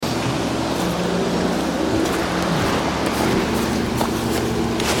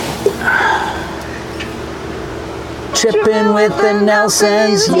Tripping with the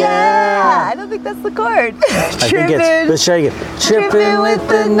Nelsons, yeah. I don't think that's the chord. Let's try again. Tripping with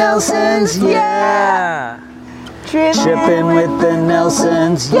the Nelsons, yeah. Tripping with the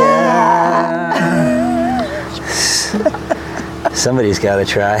Nelsons, yeah. Somebody's got to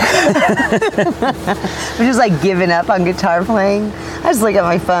try. I'm just like giving up on guitar playing. I just look at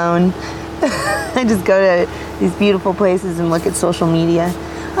my phone. I just go to these beautiful places and look at social media.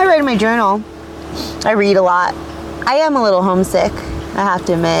 I write in my journal. I read a lot. I am a little homesick, I have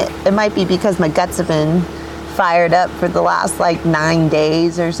to admit. It might be because my guts have been fired up for the last like 9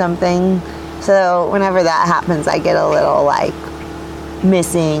 days or something. So whenever that happens, I get a little like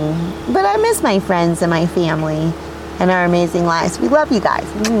missing. But I miss my friends and my family and our amazing lives. We love you guys.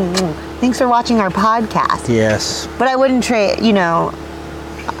 Thanks for watching our podcast. Yes. But I wouldn't trade,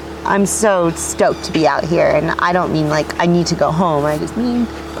 I'm so stoked to be out here, and I don't mean like I need to go home. I just mean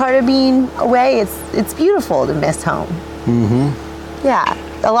part of being away, it's beautiful to miss home. Mm-hmm. Yeah.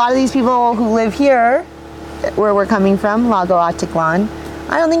 A lot of these people who live here, where we're coming from, Lago Atitlan,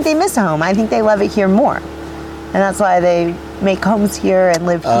 I don't think they miss home. I think they love it here more. And that's why they make homes here and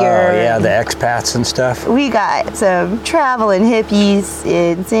live here. Oh, yeah, the expats and stuff. We got some traveling hippies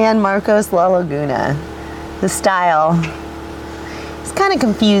in San Marcos La Laguna. The style. It's kind of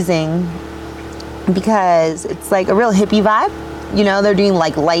confusing because it's like a real hippie vibe. They're doing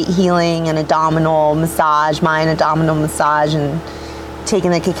like light healing and abdominal massage, Mayan abdominal massage, and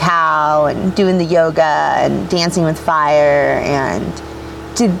taking the cacao and doing the yoga and dancing with fire. And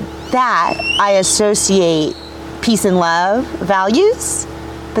to that, I associate peace and love values.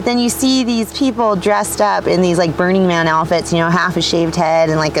 But then you see these people dressed up in these like Burning Man outfits, half a shaved head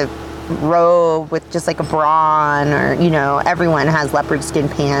and like a robe with just like a bra on, or everyone has leopard skin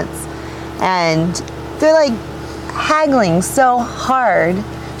pants, and they're like haggling so hard,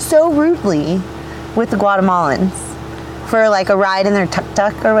 so rudely with the Guatemalans for like a ride in their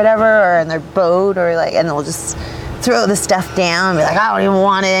tuk-tuk or whatever, or in their boat, or like, and they'll just throw the stuff down and be like, I don't even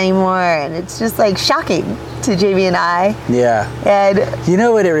want it anymore. And it's just like shocking to Jamie and I. Yeah. And you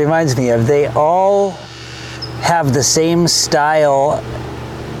know what it reminds me of? They all have the same style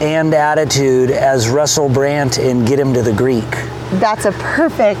and attitude as Russell Brand in Get Him to the Greek. That's a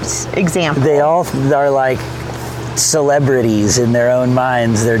perfect example. They all are like celebrities in their own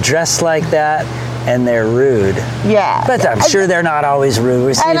minds. They're dressed like that, and they're rude. Yeah. But I'm sure they're not always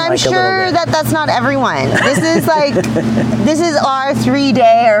rude. And I'm sure that that's not everyone. This is like, this is our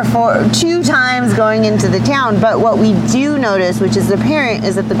 3-day or 2 times going into the town. But what we do notice, which is apparent,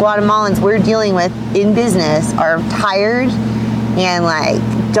 is that the Guatemalans we're dealing with in business are tired and like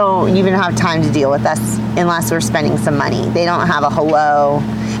don't even have time to deal with us unless we're spending some money. They don't have a hello.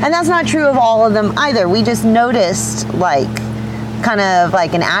 And that's not true of all of them either. We just noticed like kind of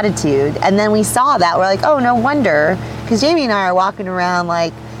like an attitude, and then we saw that we're like, oh, no wonder, because Jamie and I are walking around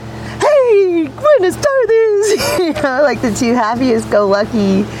like, hey, Buenas tardes, like the 2 happiest go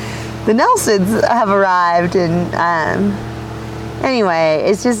lucky. The Nelsons have arrived, and anyway,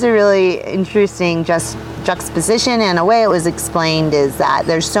 it's just a really interesting juxtaposition, and a way it was explained is that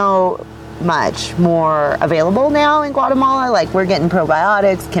there's so much more available now in Guatemala. Like, we're getting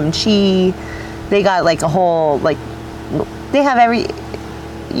probiotics, kimchi. They got like a whole, like, they have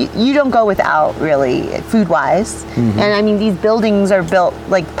you don't go without, really, food-wise. Mm-hmm. And I mean, these buildings are built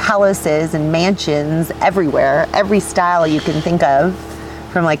like palaces and mansions everywhere, every style you can think of,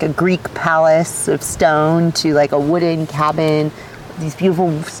 from like a Greek palace of stone to like a wooden cabin, these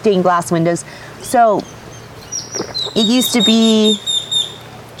beautiful stained glass windows. So it used to be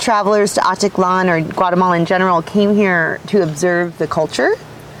travelers to Atitlan, or Guatemala in general, came here to observe the culture.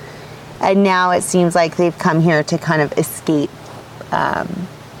 And now it seems like they've come here to kind of escape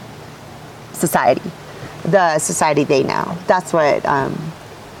society, the society they know. That's what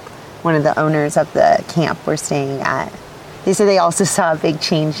one of the owners of the camp were staying at. They said they also saw a big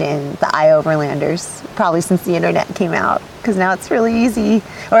change in the overlanders, probably since the internet came out, because now it's really easy,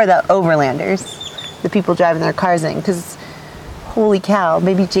 or the overlanders, the people driving their cars in, because holy cow,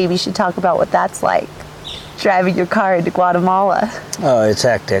 maybe JB should talk about what that's like, driving your car into Guatemala. Oh, it's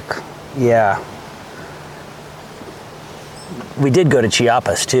hectic. Yeah. We did go to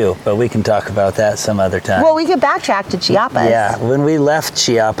Chiapas too, but we can talk about that some other time. Well, we could backtrack to Chiapas. Yeah, when we left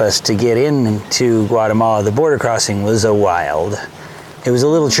Chiapas to get into Guatemala, the border crossing was a wild. It was a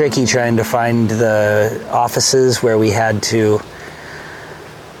little tricky trying to find the offices where we had to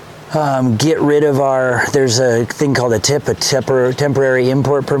get rid of there's a thing called a temporary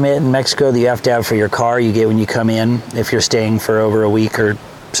import permit in Mexico that you have to have for your car. You get when you come in, if you're staying for over a week or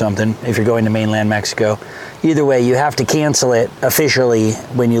something, if you're going to mainland Mexico. Either way, you have to cancel it officially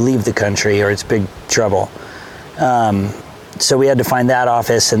when you leave the country, or it's big trouble. So we had to find that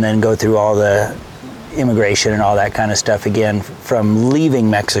office and then go through all the immigration and all that kind of stuff again from leaving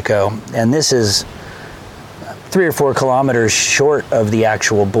Mexico. And this is 3 or 4 kilometers short of the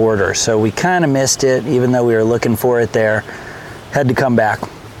actual border. So we kind of missed it, even though we were looking for it there. Had to come back.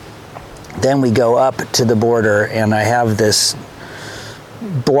 Then we go up to the border, and I have this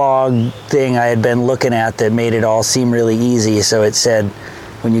blog thing I had been looking at that made it all seem really easy. So it said,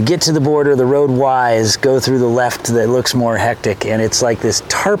 when you get to the border, the road Y's, go through the left that looks more hectic. And it's like this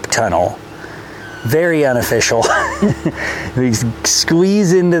tarp tunnel, very unofficial. We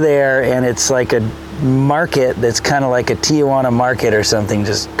squeeze into there, and it's like a market that's kind of like a Tijuana market or something,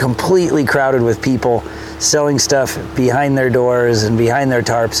 just completely crowded with people selling stuff behind their doors and behind their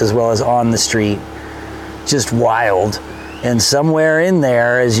tarps as well as on the street. Just wild. And somewhere in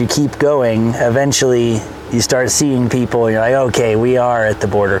there, as you keep going, eventually you start seeing people and you're like, okay, we are at the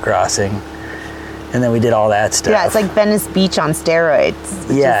border crossing. And then we did all that stuff. Yeah, it's like Venice Beach on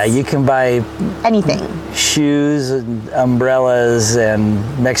steroids. Yeah, you can buy anything. Shoes and umbrellas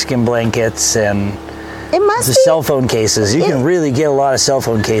and Mexican blankets and it must the be, cell phone cases. You can really get a lot of cell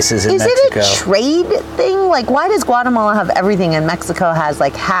phone cases in Mexico. Is it a trade thing? Like, why does Guatemala have everything and Mexico has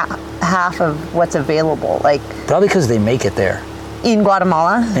like half of what's available? Like, probably because they make it there. In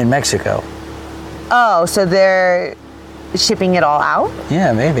Guatemala? In Mexico. Oh, so they're shipping it all out?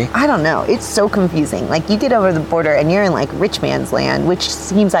 Yeah, maybe. I don't know. It's so confusing. Like, you get over the border and you're in like rich man's land, which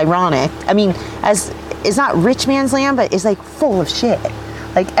seems ironic. I mean, as it's not rich man's land, but it's like full of shit.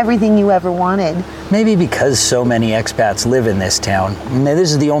 Like everything you ever wanted. Maybe because so many expats live in this town. I mean, this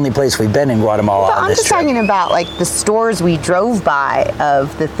is the only place we've been in Guatemala on this trip. I'm just talking about like the stores we drove by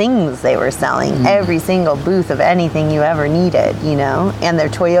of the things they were selling. Every single booth of anything you ever needed, you know? And their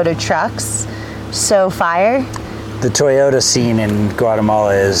Toyota trucks, so fire. The Toyota scene in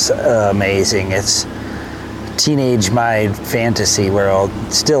Guatemala is amazing. It's teenage my fantasy world.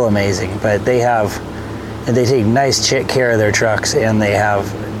 Still amazing, but they take nice care of their trucks, and they have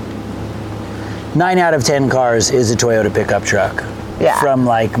 9 out of 10 cars is a Toyota pickup truck. Yeah. From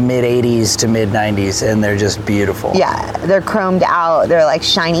like mid 80s to mid 90s, and they're just beautiful. Yeah, they're chromed out. They're like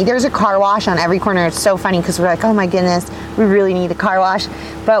shiny. There's a car wash on every corner. It's so funny because we're like, oh my goodness, we really need a car wash.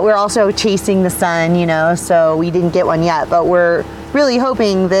 But we're also chasing the sun, you know, so we didn't get one yet. But we're really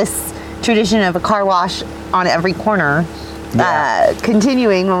hoping this tradition of a car wash on every corner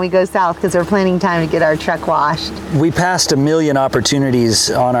continuing when we go south, because we're planning time to get our truck washed. We passed a million opportunities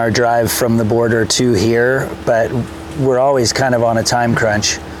on our drive from the border to here, but we're always kind of on a time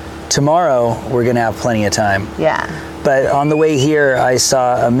crunch. Tomorrow, we're going to have plenty of time. Yeah. But on the way here, I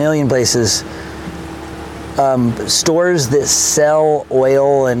saw a million places, stores that sell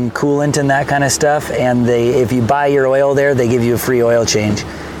oil and coolant and that kind of stuff. And if you buy your oil there, they give you a free oil change.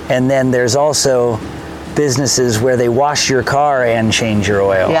 And then there's also businesses where they wash your car and change your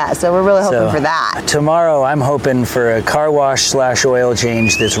oil. Yeah, so we're really hoping for that. Tomorrow, I'm hoping for a car wash / oil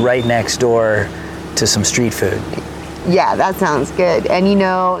change that's right next door to some street food. Yeah, that sounds good. And you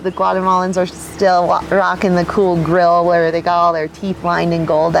know, the Guatemalans are still rocking the cool grill where they got all their teeth lined in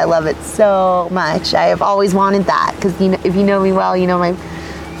gold. I love it so much. I have always wanted that because, you know, if you know me well, you know my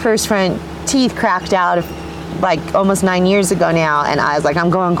first front teeth cracked out like almost 9 years ago now, and I was like,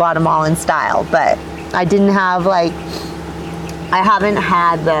 I'm going Guatemalan style. But I haven't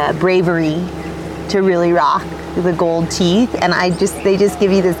had the bravery to really rock the gold teeth, and they just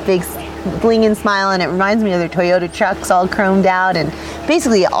give you this big bling and smile, and it reminds me of their Toyota trucks all chromed out, and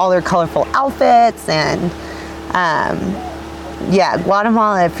basically all their colorful outfits. And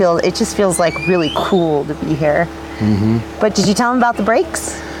Guatemala, it just feels like really cool to be here. But did you tell them about the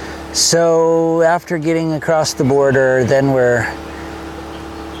brakes? So after getting across the border, then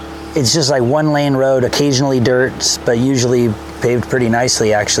it's just like 1-lane road, occasionally dirt, but usually paved pretty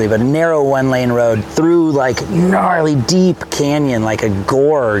nicely actually, but a narrow 1-lane road through like gnarly deep canyon, like a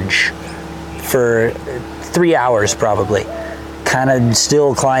gorge, for 3 hours probably, kind of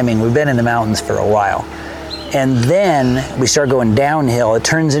still climbing. We've been in the mountains for a while. And then we start going downhill. It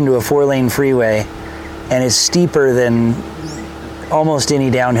turns into a 4-lane freeway, and it's steeper than almost any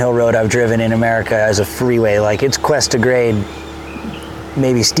downhill road I've driven in America as a freeway. Like, it's Cuesta Grade,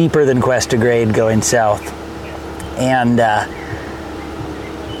 maybe steeper than Cuesta Grade going south. And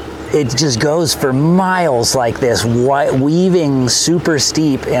it just goes for miles like this, weaving super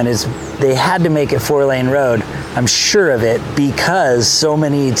steep, and they had to make it 4-lane road. I'm sure of it, because so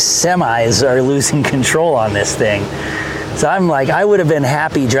many semis are losing control on this thing. So I'm like, I would have been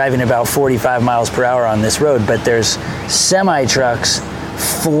happy driving about 45 miles per hour on this road, but there's semi trucks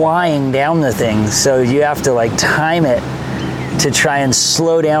flying down the thing, so you have to like time it to try and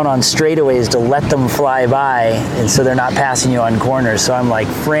slow down on straightaways to let them fly by, and so they're not passing you on corners. So I'm like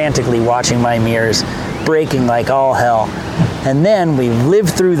frantically watching my mirrors, braking like all hell. And then we live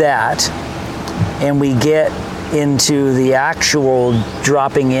through that, and we get into the actual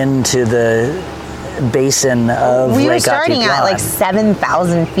dropping into the basin of Lake Atitlan. We were starting at like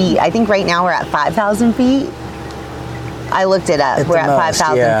 7,000 feet. I think right now we're at 5,000 feet. I looked it up. We're at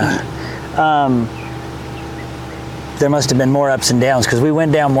 5,000 feet. There must have been more ups and downs because we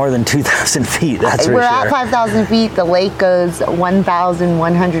went down more than 2,000 feet, that's for We're sure. at 5,000 feet. The lake goes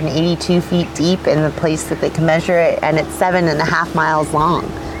 1,182 feet deep in the place that they can measure it, and it's 7.5 miles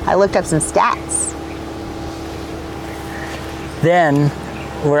long. I looked up some stats. Then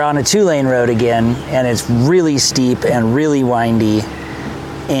we're on a 2-lane road again, and it's really steep and really windy.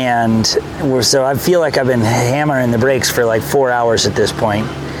 And so I feel like I've been hammering the brakes for like 4 hours at this point.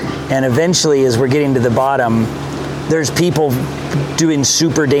 And eventually, as we're getting to the bottom, there's people doing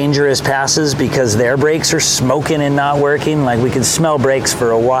super dangerous passes because their brakes are smoking and not working. Like, we could smell brakes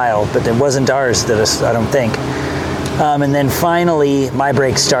for a while, but it wasn't ours, I don't think. And then finally, my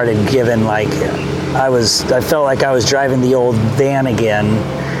brakes started giving. Like, I felt like I was driving the old van again,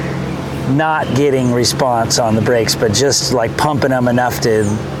 not getting response on the brakes, but just like pumping them enough to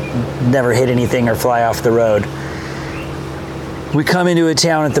never hit anything or fly off the road. We come into a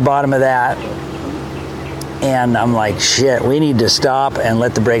town at the bottom of that, and I'm like, shit, we need to stop and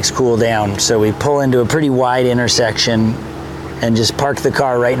let the brakes cool down. So we pull into a pretty wide intersection and just park the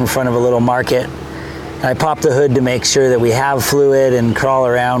car right in front of a little market. I pop the hood to make sure that we have fluid and crawl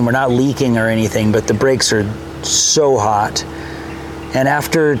around. We're not leaking or anything, but the brakes are so hot. And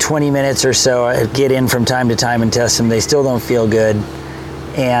after 20 minutes or so, I get in from time to time and test them. They still don't feel good.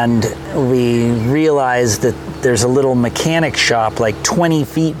 And we realize that there's a little mechanic shop like 20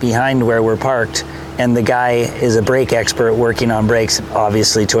 feet behind where we're parked. And the guy is a brake expert working on brakes,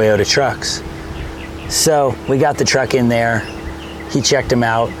 obviously Toyota trucks. So we got the truck in there. He checked them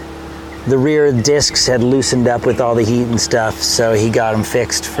out. The rear discs had loosened up with all the heat and stuff, so he got them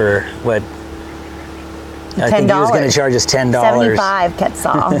fixed for what? I think he was going to charge us $10. 75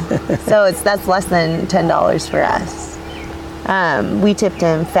 Quetzal. So that's less than $10 for us. We tipped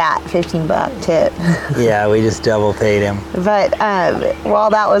him fat, $15 tip. Yeah, we just double paid him. But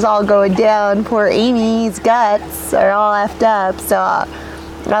while that was all going down, poor Amy's guts are all effed up. So I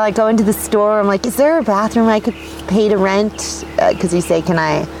like go into the store. I'm like, is there a bathroom I could pay to rent? Because you say,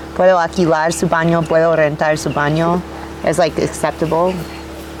 puedo alquilar su baño, puedo rentar su baño? It's like acceptable.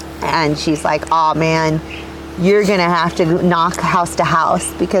 And she's like, oh man, you're gonna have to knock house to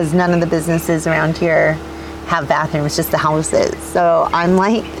house because none of the businesses around here have bathrooms, just the houses. So I'm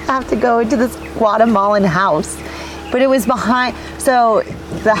like, I have to go into this Guatemalan house. But it was behind, so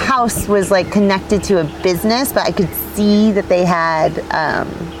the house was like connected to a business, but I could see that they had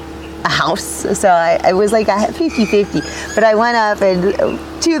a house. So I was like a 50-50. But I went up and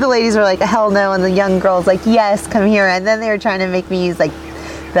two of the ladies were like, hell no. And the young girl's like, yes, come here. And then they were trying to make me use like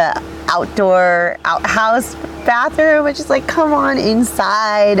the outhouse bathroom, which is like, come on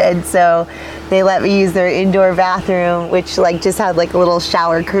inside. And so they let me use their indoor bathroom, which like just had like a little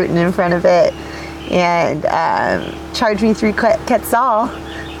shower curtain in front of it, and charged me 3 Quetzal.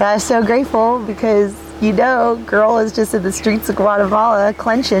 I was so grateful because, girl is just in the streets of Guatemala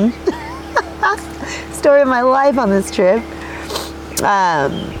clenching. Story of my life on this trip.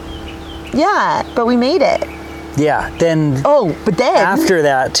 Yeah, but we made it. Yeah, then after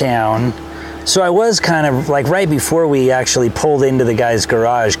that town, so I was kind of like right before we actually pulled into the guy's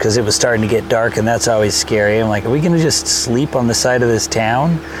garage because it was starting to get dark, and that's always scary. I'm like, are we going to just sleep on the side of this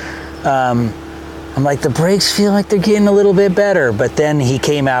town? I'm like, the brakes feel like they're getting a little bit better. But then he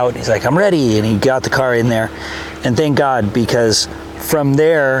came out, he's like, I'm ready, and he got the car in there. And thank God, because from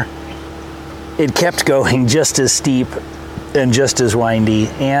there, it kept going just as steep and just as windy,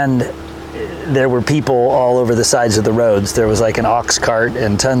 and there were people all over the sides of the roads. There was like an ox cart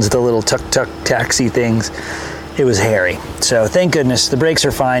and tons of the little tuk-tuk taxi things. It was hairy. So thank goodness the brakes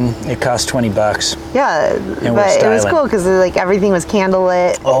are fine. It cost $20. Yeah, but it was cool because like everything was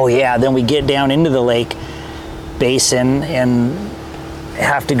candlelit. Oh yeah, then we get down into the lake basin and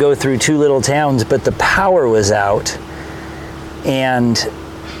have to go through 2 little towns, but the power was out. And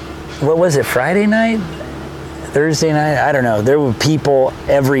what was it, Friday night? Thursday night? I don't know. There were people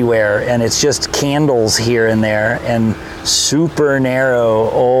everywhere, and it's just candles here and there, and super narrow,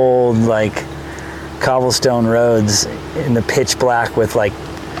 old, like, cobblestone roads in the pitch black with, like,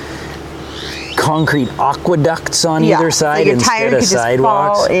 concrete aqueducts on either side instead of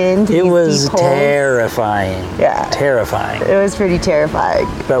sidewalks. It was terrifying. Yeah. Terrifying. It was pretty terrifying.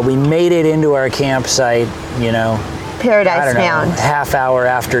 But we made it into our campsite, Paradise I don't know, Found. half hour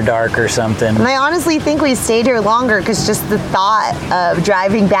after dark or something. And I honestly think we stayed here longer because just the thought of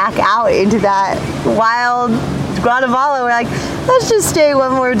driving back out into that wild Guatemala, we're like, let's just stay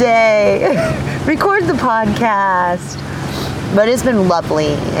one more day, record the podcast. But it's been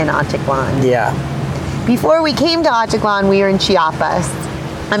lovely in Atitlan. Yeah. Before we came to Atitlan, we were in Chiapas.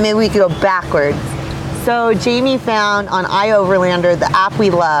 I mean, we could go backwards. So Jamie found on iOverlander the app we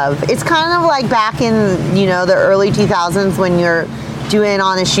love. It's kind of like back in, the early 2000s when you're doing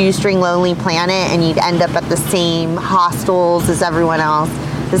On a Shoestring Lonely Planet and you'd end up at the same hostels as everyone else.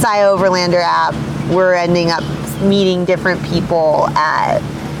 This iOverlander app, we're ending up meeting different people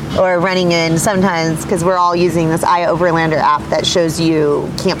or running in sometimes because we're all using this iOverlander app that shows you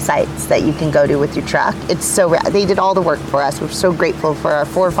campsites that you can go to with your truck. It's so they did all the work for us. We're so grateful for our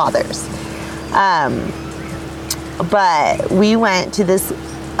forefathers. But we went to this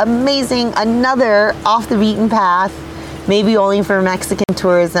amazing, another off the beaten path, maybe only for Mexican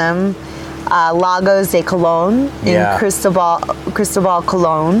tourism, Lago Atitlan in Cristobal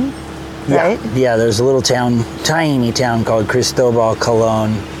Colon. Right? Yeah, there's a little town, tiny town called Cristobal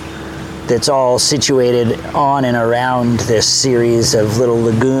Colon that's all situated on and around this series of little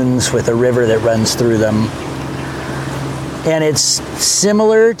lagoons with a river that runs through them. And it's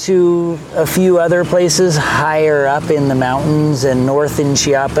similar to a few other places higher up in the mountains and north in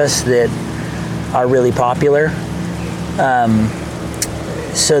Chiapas that are really popular.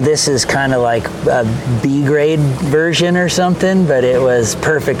 So this is kind of like a B-grade version or something, but it was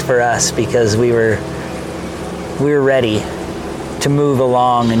perfect for us because we were ready to move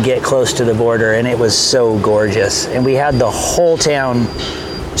along and get close to the border, and it was so gorgeous. And we had the whole town,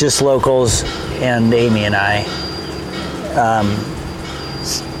 just locals and Amy and I.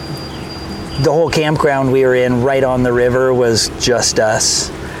 The whole campground we were in right on the river was just us.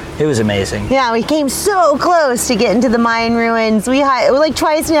 It was amazing. Yeah, we came so close to getting to the Mayan ruins. Like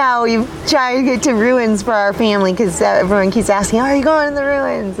twice now we've tried to get to ruins for our family because everyone keeps asking, are you going to the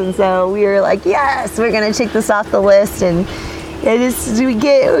ruins? And so we were like, yes, we're going to check this off the list. And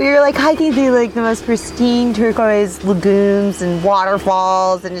we were like hiking through like the most pristine turquoise lagoons and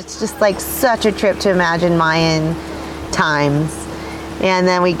waterfalls. And it's just like such a trip to imagine Mayan times. And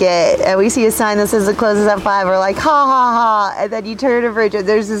then we see a sign that says it closes at 5. We're like, ha ha ha. And then you turn over,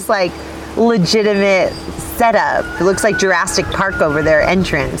 there's this like legitimate setup. It looks like Jurassic Park over their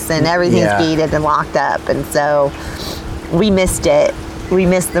entrance, and everything's gated and locked up. And so we missed it. We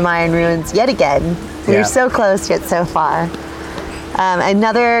missed the Mayan ruins yet again. We were so close yet so far.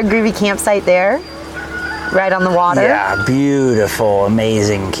 Another groovy campsite there, right on the water. Yeah, beautiful,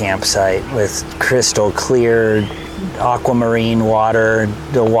 amazing campsite with crystal clear aquamarine water,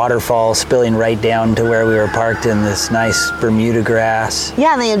 the waterfall spilling right down to where we were parked in this nice Bermuda grass.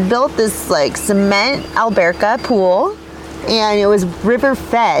 Yeah, and they had built this like cement alberca pool, and it was river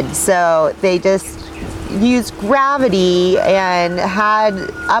fed, so they just used gravity and had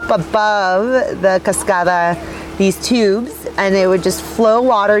up above the cascada these tubes, and they would just flow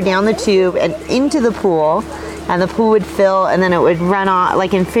water down the tube and into the pool. And the pool would fill, and then it would run off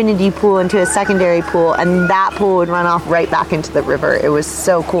like infinity pool into a secondary pool, and that pool would run off right back into the river. It was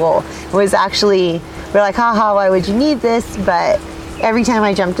so cool. It was actually, we're like, haha, why would you need this? But every time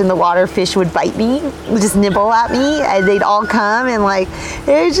I jumped in the water, fish would bite me, just nibble at me, and they'd all come, and like,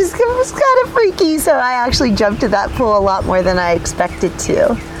 it was kind of freaky. So I actually jumped in that pool a lot more than I expected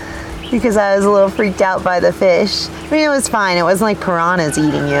to, because I was a little freaked out by the fish. I mean, it was fine. It wasn't like piranhas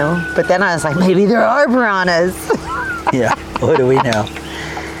eating you. But then I was like, maybe there are piranhas. Yeah, what do we know?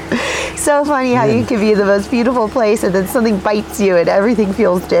 So funny how you can be in the most beautiful place and then something bites you and everything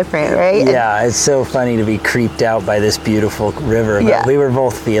feels different, right? Yeah, it's so funny to be creeped out by this beautiful river. But we were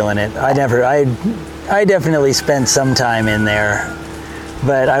both feeling it. I definitely spent some time in there.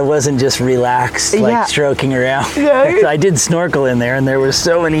 But I wasn't just relaxed, like stroking around. Yeah. I did snorkel in there, and there were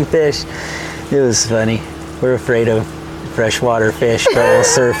so many fish. It was funny. We're afraid of freshwater fish, but we'll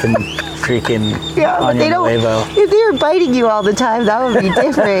surf and freaking on your nuevo. If they were biting you all the time, that would be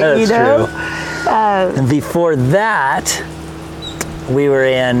different, you know? True. And before that, we were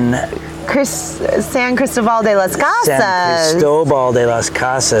in San Cristobal de las Casas. San Cristobal de las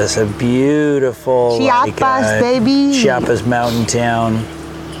Casas, a beautiful Chiapas, baby. Chiapas mountain town.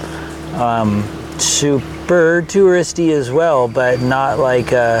 Super touristy as well, but not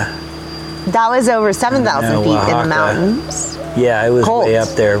like a... That was over 7,000 feet in the mountains. Yeah, it was way up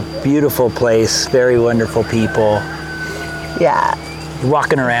there. Beautiful place, very wonderful people. Yeah.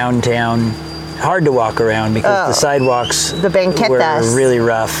 Walking around town, hard to walk around because the sidewalks were really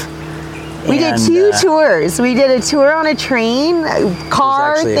rough. We did two tours. We did a tour on a train,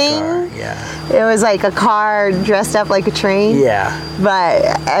 car thing. Yeah. It was like a car dressed up like a train. Yeah. But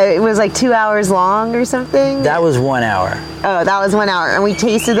it was like 2 hours long or something. That was 1 hour. Oh, that was 1 hour. And we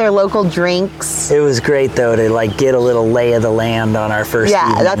tasted their local drinks. It was great though to like get a little lay of the land on our first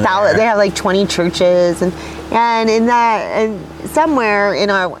evening there. They have like 20 churches and in that and somewhere in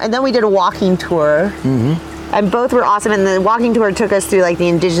our and then we did a walking tour. Mm-hmm. And both were awesome. And the walking tour took us through like the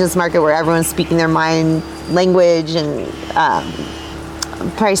indigenous market where everyone's speaking their Mayan language and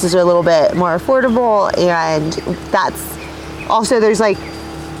prices are a little bit more affordable. And that's also there's like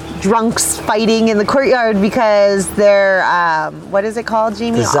drunks fighting in the courtyard because they're what is it called,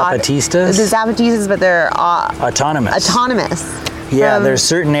 Jamie? The Zapatistas. The Zapatistas, but they're autonomous. Yeah, there's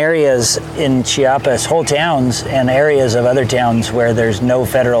certain areas in Chiapas, whole towns, and areas of other towns where there's no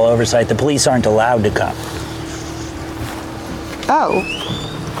federal oversight. The police aren't allowed to come. Oh.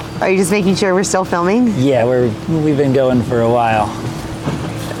 Are you just making sure we're still filming? Yeah, we've been going for a while.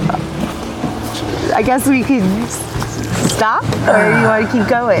 I guess we could stop, or you want to keep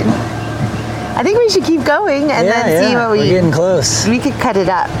going? I think we should keep going and then see what we're getting close. We could cut it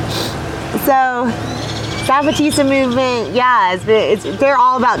up. So, Zapatista movement, they're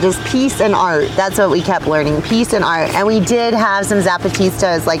all about just peace and art. That's what we kept learning, peace and art. And we did have some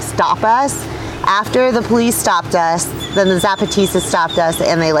Zapatistas like stop us. After the police stopped us, then the Zapatistas stopped us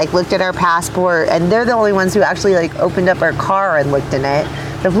and they like looked at our passport and they're the only ones who actually like opened up our car and looked in it.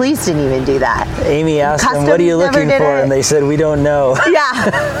 The police didn't even do that. Amy asked them, what are you looking for? And they said, we don't know.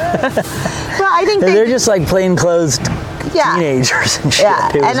 Yeah. Well, I think they're just like plainclothes teenagers and shit.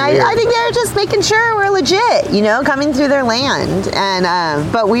 Yeah, and I think they're just making sure we're legit, coming through their land.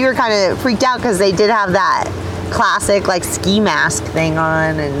 And but we were kind of freaked out because they did have that classic like ski mask thing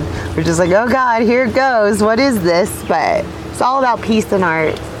on, and we're just like, oh God, here it goes. What is this? But it's all about peace and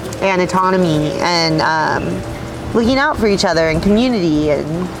art and autonomy and looking out for each other and community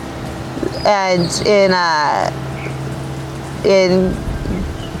and in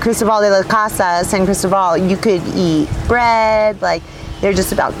Cristobal de la Casa, San Cristobal, you could eat bread. Like they're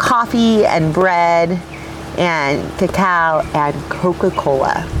just about coffee and bread and cacao and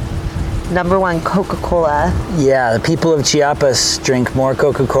Coca-Cola. #1 Coca-Cola. Yeah, the people of Chiapas drink more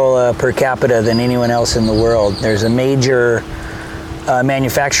Coca-Cola per capita than anyone else in the world. There's a major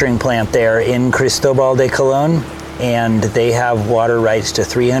manufacturing plant there in Cristobal de Colón, and they have water rights to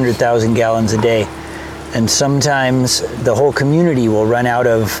 300,000 gallons a day. And sometimes the whole community will run out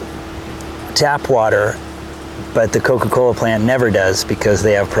of tap water, but the Coca-Cola plant never does because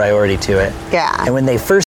they have priority to it. Yeah. And when they first